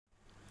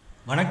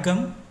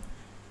வணக்கம்,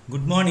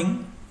 good morning,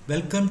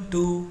 welcome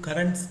to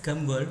current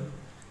ஸ்கெம் world.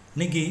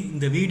 இன்றைக்கி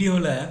இந்த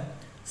வீடியோவில்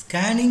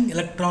ஸ்கேனிங்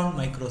எலக்ட்ரான்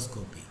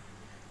மைக்ரோஸ்கோப்பி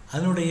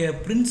அதனுடைய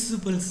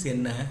பிரின்சிபல்ஸ்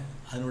என்ன,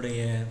 அதனுடைய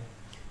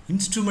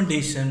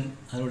இன்ஸ்ட்ருமெண்டேஷன்,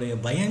 அதனுடைய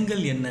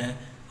பயங்கள் என்ன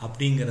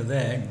அப்படிங்கிறத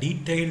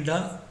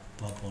டீட்டெயில்டாக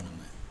பார்ப்போம்.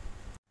 நம்ம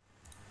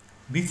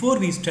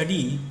before we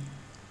study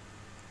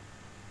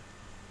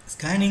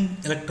scanning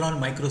electron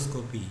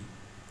microscopy,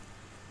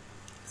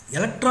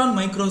 electron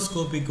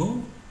மைக்ரோஸ்கோப்பிக்கும்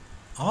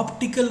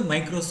optical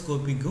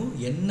மைக்ரோஸ்கோப்பிக்கும்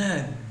என்ன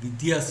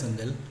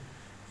வித்தியாசங்கள்,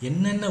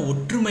 என்னென்ன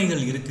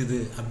ஒற்றுமைகள் இருக்குது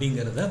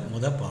அப்படிங்கிறத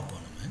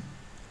பார்ப்போம். நம்ம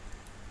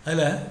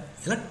அதில்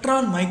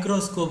electron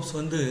microscopes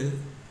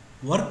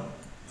work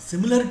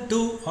similar to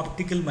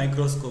optical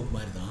microscope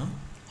மாதிரி தான்.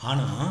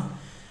 ஆனால்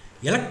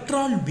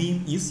electron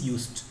beam is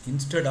used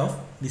instead of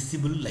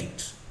visible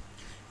light.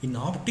 In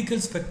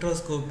optical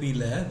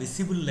ஸ்பெக்ட்ரோஸ்கோப்பியில்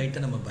visible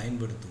லைட்டை நம்ம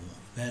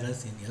பயன்படுத்துவோம்.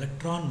 Whereas in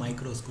electron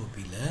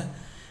மைக்ரோஸ்கோப்பியில்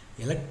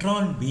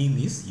electron beam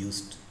is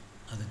used.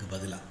 அதுக்கு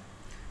பதிலாக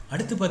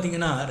அடுத்து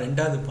பார்த்திங்கன்னா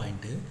ரெண்டாவது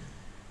point,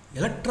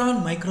 electron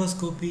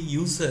microscopy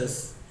uses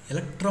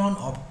electron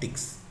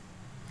optics,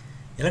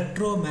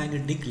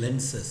 electromagnetic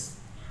lenses.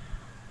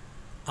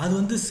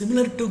 அது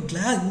சிமிலர் டு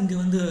கிளாஸ்.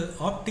 இங்கே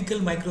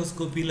ஆப்டிக்கல்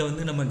மைக்ரோஸ்கோப்பியில்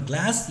நம்ம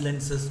கிளாஸ்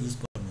லென்சஸ் யூஸ்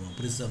பண்ணுவோம்,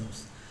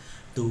 ப்ரிசம்ஸ்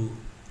டு.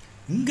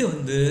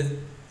 இங்கே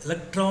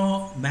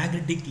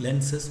எலக்ட்ரோமேக்னெட்டிக்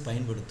லென்சஸ்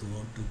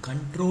பயன்படுத்துவோம் to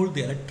control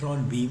the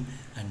electron beam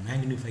and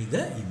magnify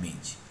the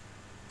image.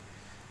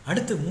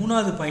 அடுத்து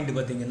மூணாவது பாயிண்ட்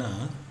பார்த்திங்கன்னா,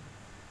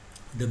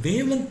 இந்த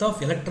வேவ்லென்த்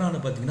ஆஃப் எலக்ட்ரானை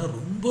பார்த்திங்கன்னா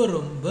ரொம்ப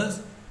ரொம்ப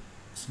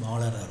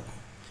ஸ்மாலராக இருக்கும்.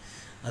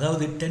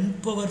 அதாவது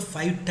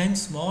 10⁵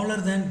 times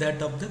smaller than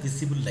that of the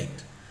visible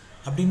light.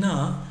 அப்படின்னா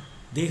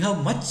they have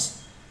much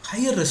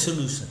higher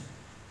resolution.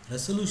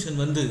 Resolution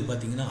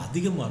பார்த்திங்கன்னா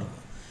அதிகமாக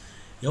இருக்கும்.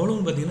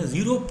 எவ்வளோன்னு பார்த்திங்கன்னா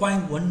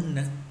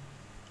 0.1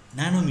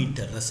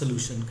 நானோமீட்டர்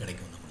ரெசல்யூஷன்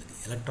கிடைக்கும் நம்மளுக்கு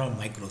எலக்ட்ரான்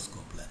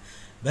மைக்ரோஸ்கோப்பில்.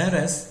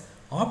 வேறஸ்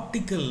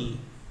ஆப்டிக்கல்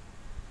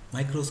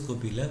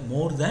மைக்ரோஸ்கோப்பியில்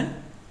மோர் தேன்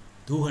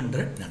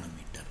 200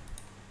 நானோமீட்டர்.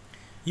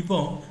 இப்போ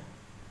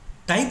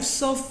types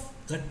of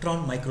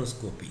electron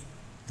microscopy,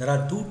 there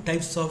are 2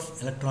 types of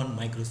electron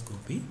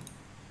microscopy.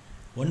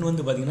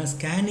 ஒன்று பார்த்திங்கன்னா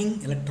ஸ்கேனிங்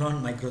எலக்ட்ரான்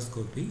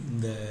மைக்ரோஸ்கோப்பி.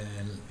 இந்த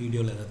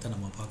வீடியோவில் இதை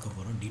நம்ம பார்க்க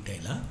போகிறோம்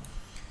டீட்டெயிலாக.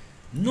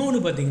 இன்னொன்று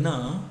பார்த்திங்கன்னா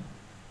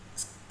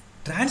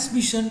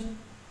டிரான்ஸ்மிஷன்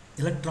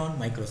எலக்ட்ரான்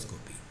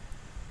மைக்ரோஸ்கோப்பி.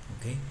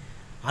 ஓகே,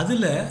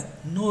 அதில்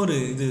இன்னொரு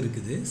இது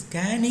இருக்குது,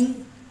 ஸ்கேனிங்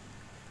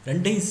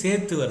ரெண்டையும்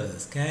சேர்த்து வர்றது,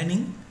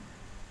 scanning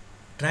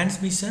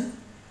transmission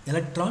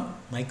electron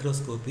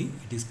microscopy.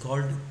 It is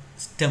called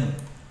STEM.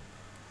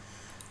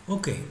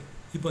 Okay,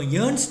 இப்போ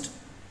Ernst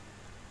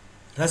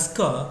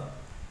ரஸ்கா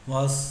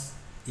was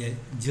a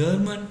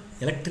German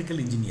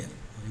electrical engineer.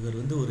 இவர்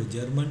ஒரு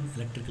ஜெர்மன்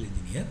எலக்ட்ரிக்கல்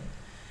இன்ஜினியர்.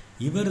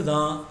 இவர்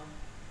தான்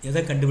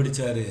எதை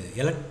கண்டுபிடிச்சார்?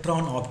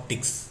 Electron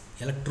optics,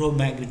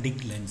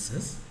 electromagnetic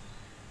lenses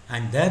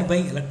and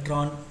தேர்பை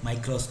electron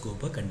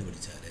மைக்ரோஸ்கோப்பை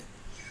கண்டுபிடிச்சார்.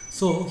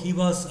 So he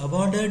was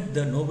awarded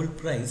the Nobel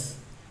Prize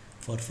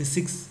for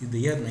Physics in the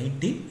year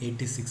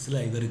 1986.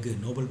 இவருக்கு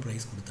Nobel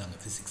prize கொடுத்தாங்க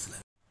ஃபிசிக்ஸில்.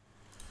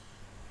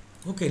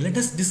 Okay, let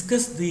us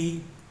discuss the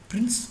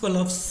principle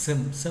of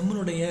SEM.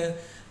 செம்னுடைய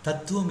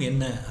தத்துவம்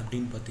என்ன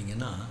அப்படின்னு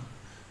பார்த்தீங்கன்னா,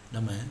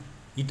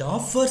 it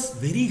offers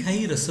very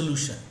high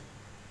resolution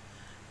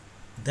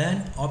than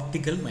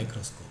optical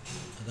microscope.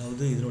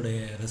 அதாவது இதனுடைய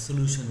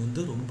ரெசல்யூஷன்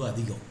ரொம்ப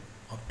அதிகம்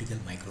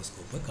ஆப்டிக்கல்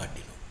மைக்ரோஸ்கோப்பை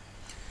காட்டிலும்.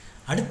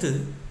 அடுத்து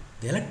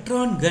the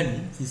electron gun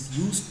is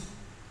used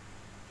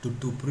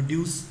to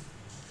produce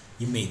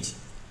image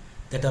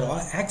that are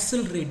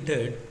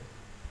accelerated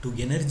to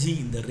energy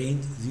in the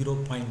range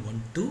 0.1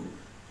 to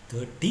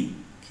 30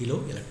 kilo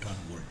electron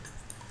volt.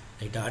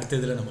 Right, அடுத்த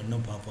இதில் நம்ம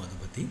இன்னும் பார்ப்போம் அதை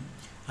பற்றி.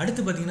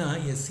 அடுத்து பார்த்திங்கன்னா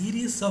a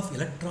series of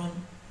electron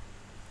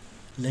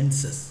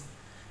lenses,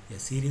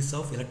 a series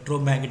of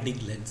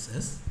electromagnetic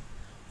lenses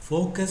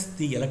focus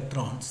the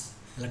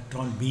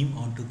electron beam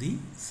onto the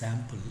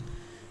sample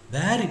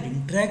where it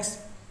interacts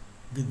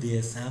with a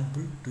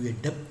sample to a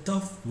depth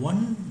of 1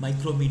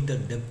 micrometer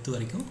depth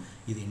வரைக்கும்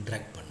இது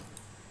இன்ட்ராக்ட் பண்ணும்.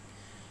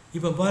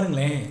 இப்போ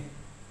பாருங்களேன்,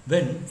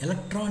 when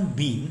electron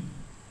beam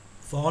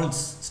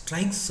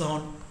strikes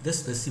on the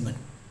specimen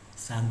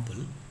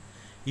sample,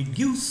 it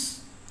gives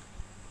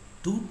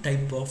 2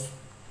 type of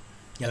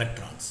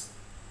electrons.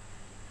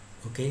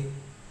 Okay,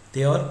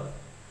 they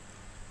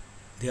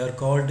are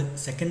called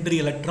secondary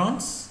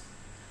electrons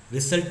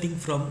resulting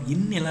from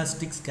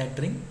inelastic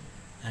scattering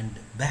and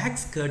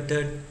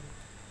backskirted,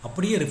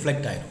 அப்படியே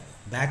reflect ஆயிரும்,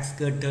 back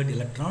ஸ்கர்ட்டட்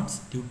electrons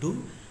due to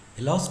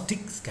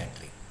elastic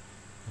scattering.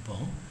 அப்போ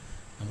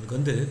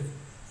நம்மளுக்கு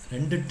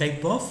 2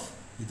 type of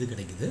இது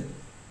கிடைக்குது.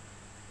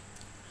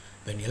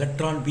 when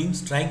electron beam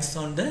strikes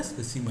on the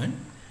specimen,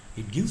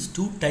 it gives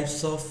 2 types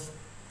of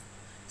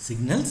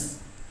signals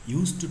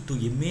used to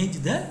image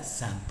the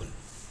sample.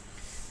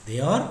 They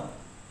are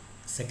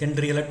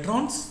secondary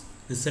electrons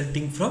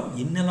resulting from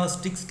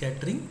inelastic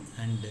scattering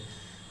and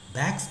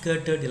back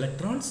skirted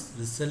electrons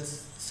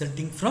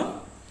resulting from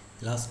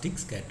elastic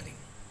scattering.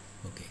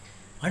 Okay,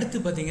 அடுத்து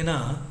பார்த்திங்கன்னா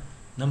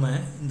நம்ம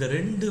இந்த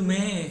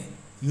ரெண்டுமே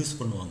use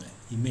பண்ணுவாங்க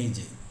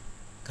image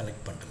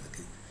collect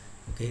பண்ணுறதுக்கு.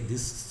 Okay, Okay,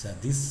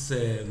 this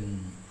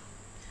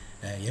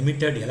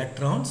emitted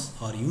electrons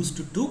are used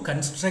to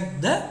construct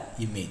the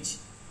image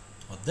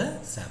of the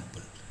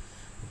sample.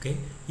 Okay,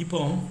 இப்போ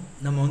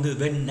நம்ம வந்து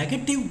when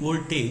negative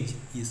voltage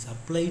is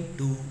applied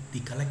to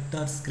the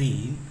collector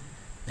screen,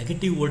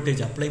 negative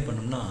voltage apply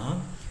பண்ணோம்னா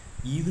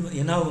இது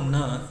என்ன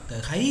ஆகும்னா the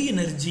high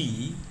energy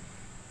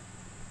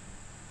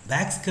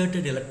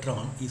backskirted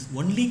electron is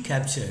only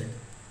captured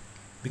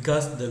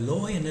because the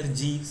low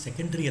energy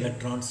secondary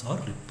electrons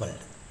are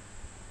repelled.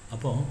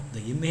 Upon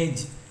the image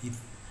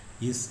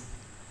is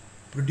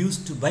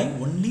produced by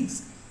only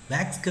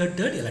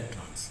backskirted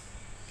electrons.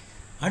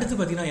 அடுத்து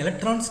பார்த்தீங்கன்னா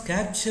electrons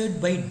captured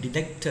by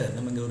detector.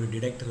 நம்ம இங்க ஒரு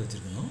detector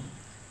வச்சிருக்கோம்,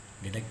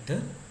 detector.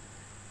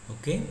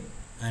 Okay,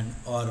 and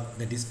or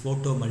that is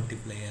photo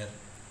multiplier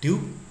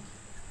tube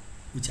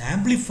which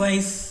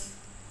amplifies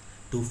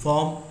to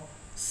form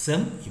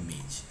SEM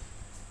image.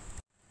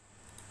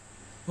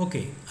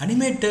 Okay,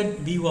 animated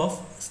view of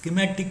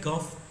schematic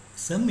of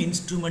SEM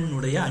instrument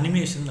உடைய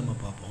animation நம்ம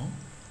பார்ப்போம்.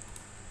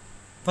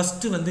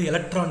 First வந்து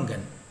electron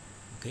gun.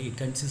 Okay, it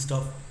consists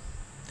of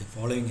the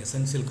following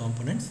essential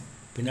components.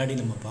 பின்னாடி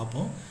நம்ம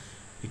பார்ப்போம்.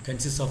 It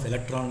consists of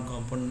electron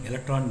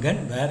gun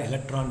where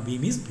electron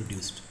beam is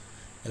produced.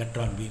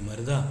 Electron beam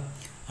வருதா?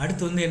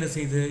 அடுத்து வந்து என்ன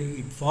செய்யுது?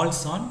 It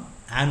falls on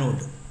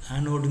anode.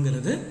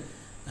 Anodeங்கிறது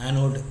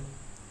anode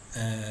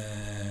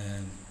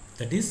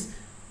that is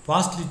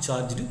positively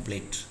charged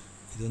plate.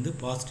 இது வந்து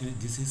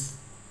this is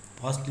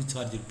positively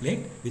charged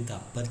plate with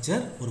aperture,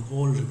 ஒரு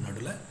hole இருக்கு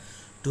நடுவுல,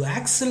 to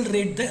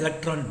accelerate the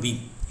electron beam.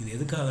 இது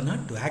எதுக்காகனா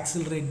to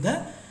accelerate the,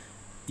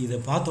 இதை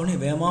பார்த்தோன்னே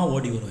வேகமாக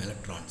ஓடி வரும்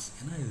electrons.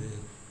 ஏன்னா இது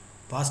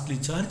positively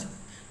charged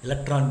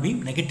electron beam,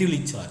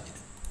 negatively charged.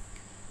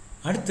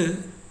 அடுத்து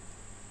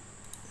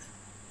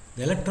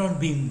the electron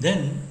beam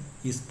then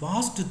is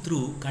passed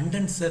through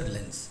condenser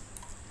lens.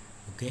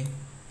 Okay,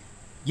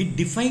 it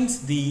defines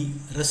the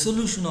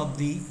resolution of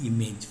the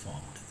image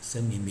formed,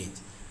 SEM image.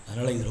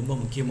 அதனால் இது ரொம்ப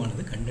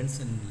முக்கியமானது.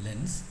 condenser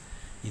lens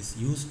is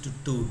used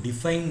to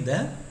define the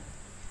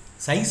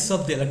size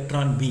of the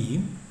electron beam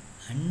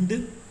and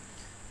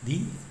the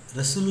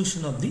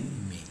resolution of the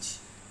image.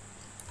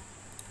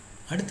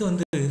 அடுத்து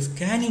வந்து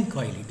scanning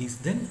coil. It is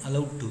then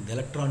allowed to, the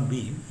electron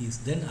beam is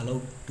then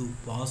allowed to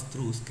pass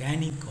through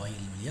scanning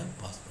coil வழியா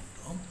pass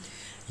பண்ணுறோம்.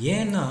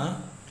 ஏன்னா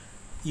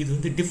இது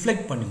வந்து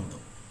deflect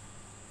பண்ணிவிடும்.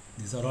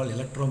 these are all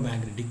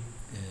electromagnetic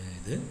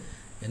இது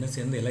என்ன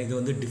சேர்ந்து எல்லாம் இது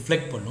வந்து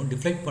டிஃப்ளெக்ட் பண்ணும்.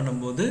 டிஃப்ளெக்ட்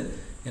பண்ணும்போது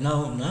என்ன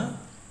ஆகும்னா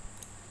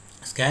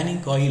scanning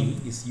coil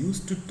is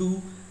used to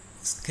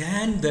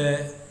scan the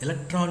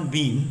electron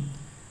beam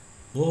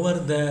over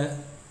the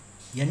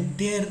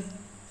entire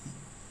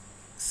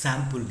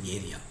sample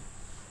area.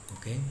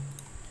 Okay,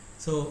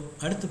 so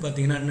அடுத்து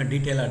பார்த்தீங்கன்னா இன்னும்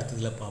டீட்டெயிலாக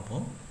அடுத்ததில்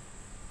பார்ப்போம்.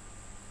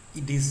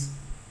 it is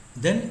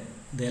then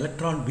the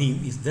electron beam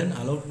is then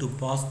allowed to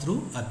pass through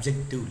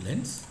objective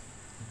lens.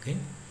 Okay,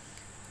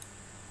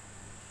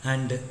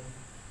 and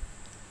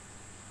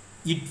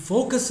it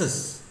focuses,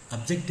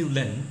 objective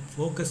lens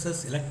focuses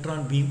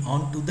electron beam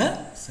onto the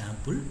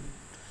sample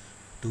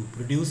to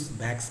produce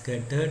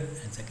backscattered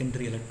and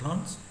secondary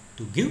electrons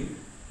to give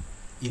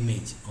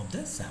image of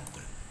the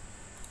sample.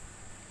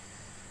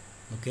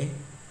 Okay,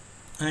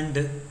 and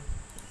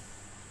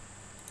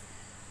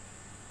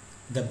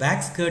the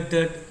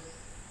backscattered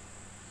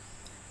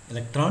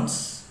electrons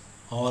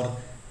are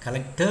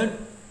collected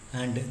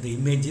and the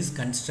image is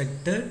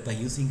constructed by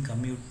using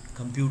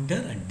computer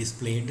and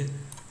displayed.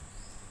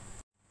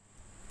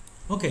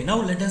 Okay, now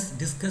let us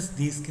discuss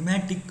the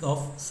schematic of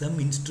SEM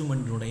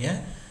instrument உடைய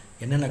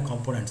என்னென்ன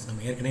components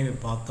நம்ம ஏற்கனவே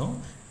பார்த்தோம்.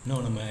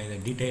 இன்னும் நம்ம இதை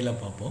டீட்டெயிலாக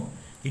பார்ப்போம்.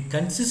 It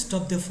consists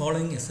of the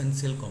following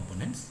essential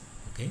components.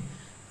 Okay,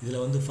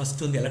 இதில் வந்து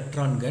ஃபஸ்ட்டு வந்து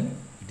electron gun.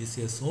 It is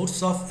a source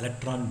of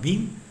electron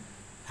beam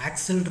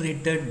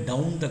accelerated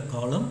down the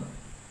column,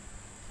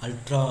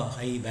 ultra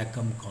high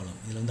vacuum column.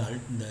 இதில் வந்து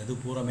இந்த இது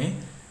பூராமே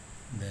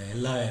இந்த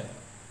எல்லா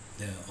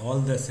all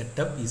the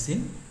setup is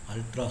in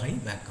ultra high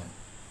vacuum.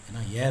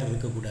 ஏன்னா ஏர்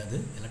இருக்கக்கூடாது,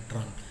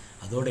 எலக்ட்ரான்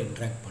அதோடு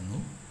இன்ட்ராக்ட்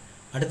பண்ணும்.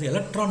 அடுத்து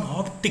electron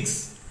optics.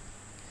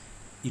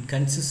 It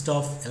consists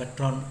of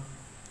electron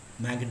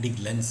magnetic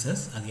lenses.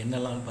 அது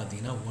என்னெல்லாம்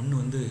பார்த்தீங்கன்னா ஒன்று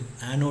வந்து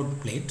anode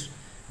plate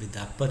with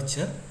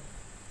aperture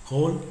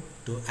hole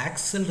to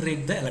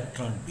accelerate the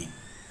electron beam.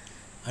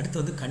 அடுத்து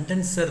வந்து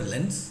condenser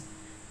lens.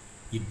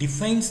 It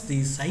defines the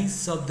size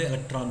of the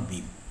electron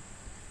beam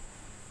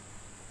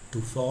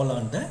to fall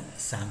on the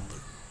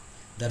sample.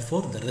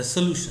 Therefore, the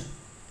resolution.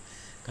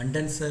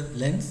 Condenser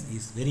lens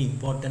is very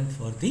important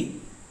for the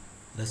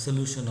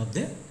resolution of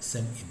the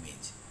SEM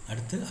image.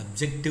 அடுத்து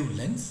objective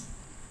lens.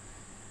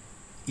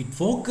 It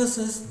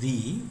focuses the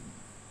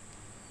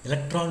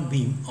electron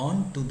beam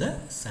onto the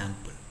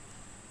sample.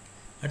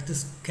 அடுத்து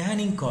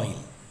scanning coil.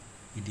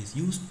 It is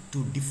used to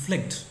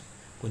deflect,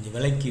 கொஞ்சம்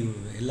விலைக்கு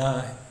எல்லா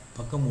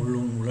பக்கம்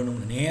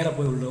உள்ளணும் நேராக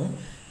போய் உள்ளவும்.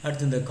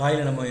 அடுத்து இந்த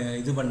காயிலை நம்ம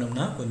இது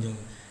பண்ணோம்னா கொஞ்சம்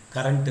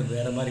கரண்ட்டு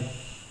வேறு மாதிரி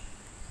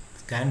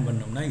ஸ்கேன்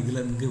பண்ணோம்னா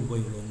இதில் இங்கே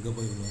போய் விழுவும், இங்கே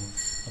போய் விழுவும்.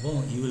 அப்போ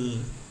you will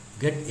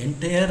get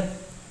entire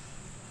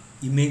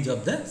image of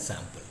the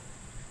sample.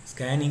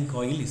 scanning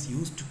coil is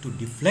used to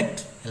deflect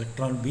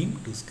electron beam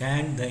to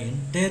scan the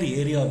entire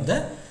area of the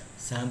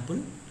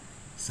sample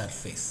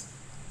surface.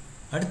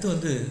 அடுத்து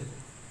வந்து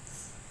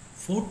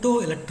photo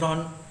electron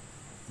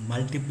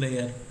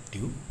multiplier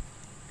tube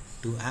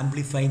to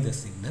amplify the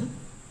signal.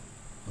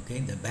 Okay,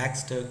 the back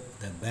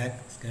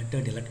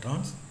scattered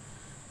electrons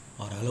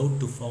are allowed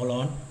to fall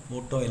on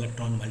photo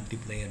electron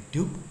multiplier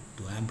tube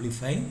to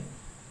amplify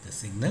the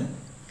signal.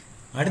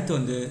 அடுத்து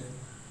வந்து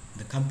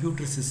the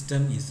computer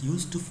system is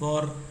used for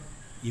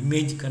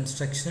image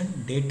construction,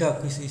 data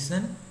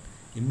acquisition,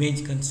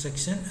 image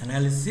construction,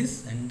 analysis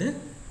and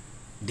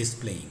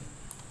displaying.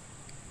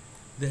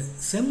 The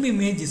SEM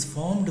image is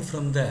formed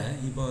from the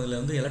இப்போ அதில்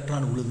வந்து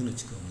electron உழுதுன்னு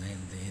வச்சுக்கோங்களேன்,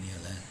 இந்த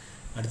ஏரியாவில்,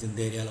 அடுத்து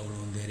இந்த ஏரியாவில்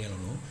உழுவும், இந்த ஏரியாவில்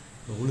உழுவும்,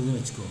 இப்போ உழுதுன்னு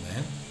வச்சுக்கோங்க.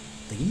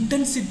 The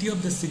intensity of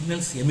the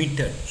signals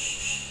emitted,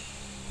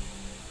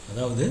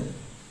 அதாவது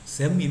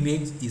SEM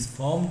image is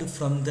formed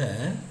from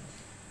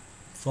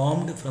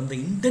the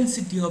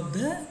intensity of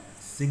the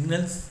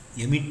signals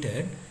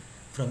emitted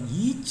from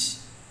each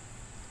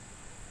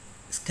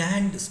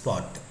scanned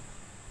spot,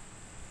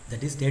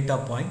 that is data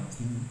point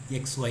in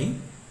XY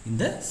in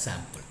the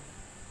sample.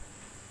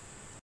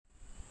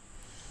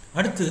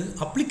 அடுத்து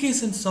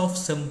applications of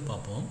SEM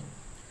பார்ப்போம்.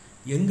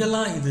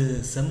 எங்கெல்லாம் இது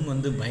SEM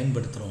வந்து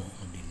பயன்படுத்துகிறோம்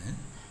அப்படின்னு.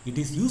 It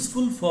is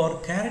useful for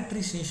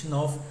characterization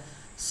of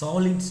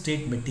solid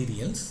state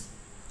materials.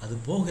 அது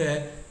போக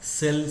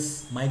cells,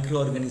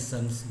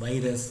 microorganisms,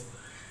 virus,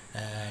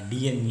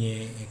 DNA,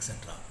 etc.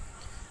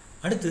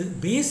 அடுத்து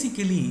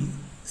basically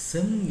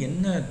SEM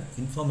என்ன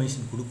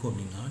information கொடுக்கும்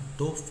அப்படின்னா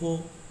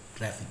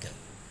topographical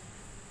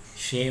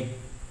shape,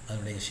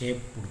 அதனுடைய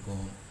shape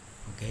கொடுக்கும்.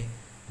 Okay,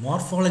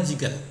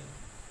 morphological,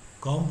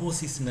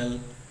 compositional,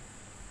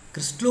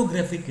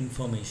 crystallographic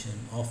information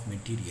of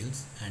materials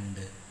and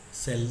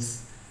cells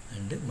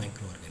and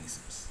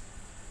microorganisms.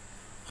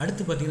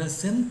 அடுத்து பார்த்தீங்கன்னா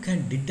SEM can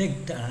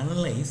detect and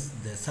analyze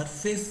the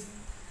surface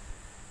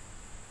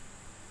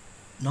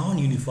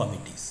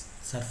non-uniformities,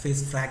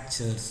 surface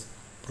fractures,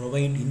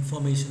 provide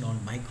information on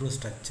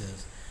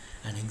microstructures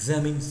and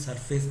examine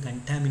surface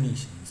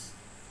contaminations.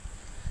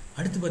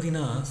 அடுத்து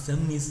பார்த்தீங்கன்னா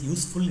SEM is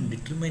useful in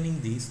determining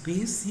the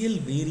spatial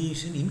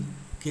variation in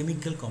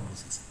chemical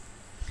composition.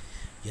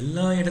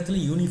 எல்லா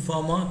இடத்துலையும்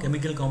யூனிஃபார்மாக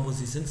chemical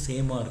composition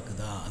சேமாக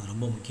இருக்குதா, அது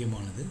ரொம்ப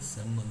முக்கியமானது.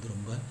 SEM வந்து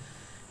ரொம்ப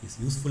இஸ்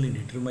யூஸ்ஃபுல் இன்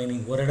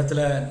டிட்டர்மைனிங். ஒரு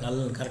இடத்துல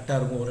கரெக்டாக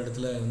இருக்கும், ஒரு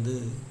இடத்துல வந்து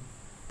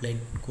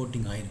பிளேட்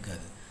கோட்டிங்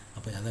ஆகிருக்காது,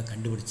 அப்போ அதை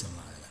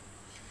கண்டுபிடிச்சிடலாம் அதில்.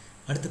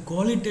 அடுத்து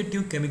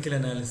qualitative chemical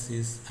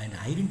analysis and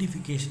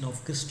identification of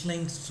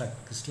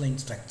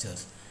crystalline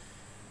structures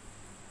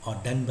are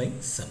done by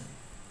SEM.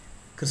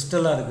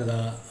 கிறிஸ்டலாக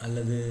இருக்குதா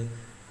அல்லது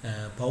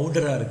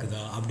பவுடராக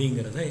இருக்குதா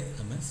அப்படிங்கிறத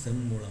நம்ம SEM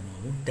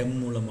மூலமாகவும் TEM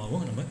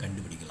மூலமாகவும் நம்ம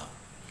கண்டுபிடிக்கலாம்.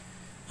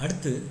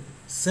 அடுத்து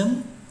SEM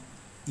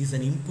is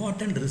an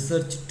important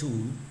research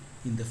tool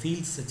in the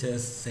fields such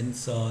as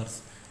sensors,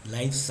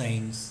 life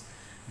science,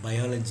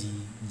 biology,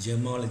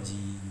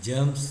 gemology,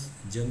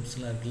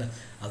 germsலாம் இருக்குல்ல,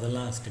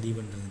 அதெல்லாம் ஸ்டடி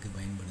பண்ணுறதுக்கு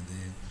பயன்படுது.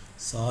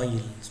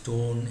 Soil,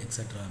 stone,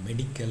 extra,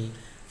 medical,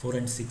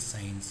 forensic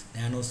science,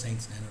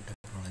 nanoscience,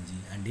 nanotechnology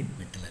and in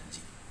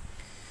metallurgy.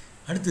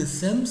 அடுத்து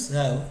SEMs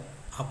have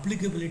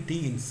applicability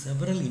in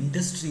several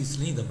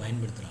industries-லையும் இதை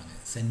பயன்படுத்துகிறாங்க.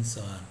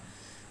 Sensor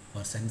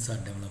for sensor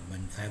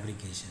development,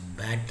 fabrication,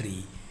 battery,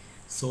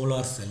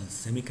 solar cells,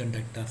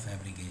 semiconductor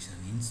fabrication,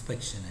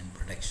 inspection and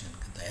production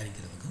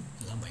தயாரிக்கிறதுக்கும்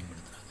எல்லாம்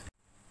பயன்படுத்துகிறாங்க.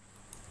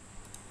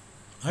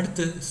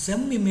 அடுத்து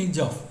SEM image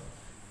of,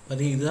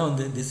 இதுதான்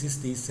வந்து this is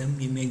the SEM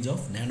image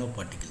of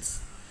nanoparticles.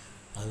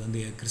 அது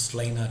வந்து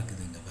கிறிஸ்டலைனாக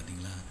இருக்குது இங்கே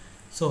பார்த்தீங்களா.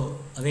 ஸோ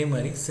அதே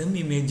மாதிரி SEM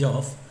image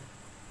of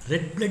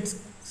red blood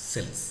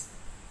cells.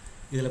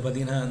 இதில்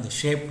பார்த்தீங்கன்னா அந்த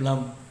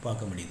ஷேப்லாம்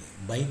பார்க்க முடியுது.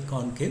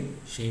 Biconcave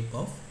shape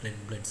of red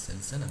blood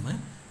cells நம்ம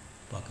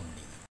பார்க்க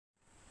முடியுது.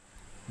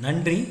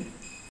 நன்றி.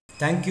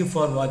 தேங்க்யூ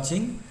ஃபார்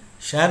வாட்சிங்.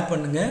 ஷேர்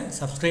பண்ணுங்கள்,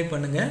 சப்ஸ்கிரைப்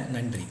பண்ணுங்கள்.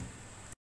 நன்றி.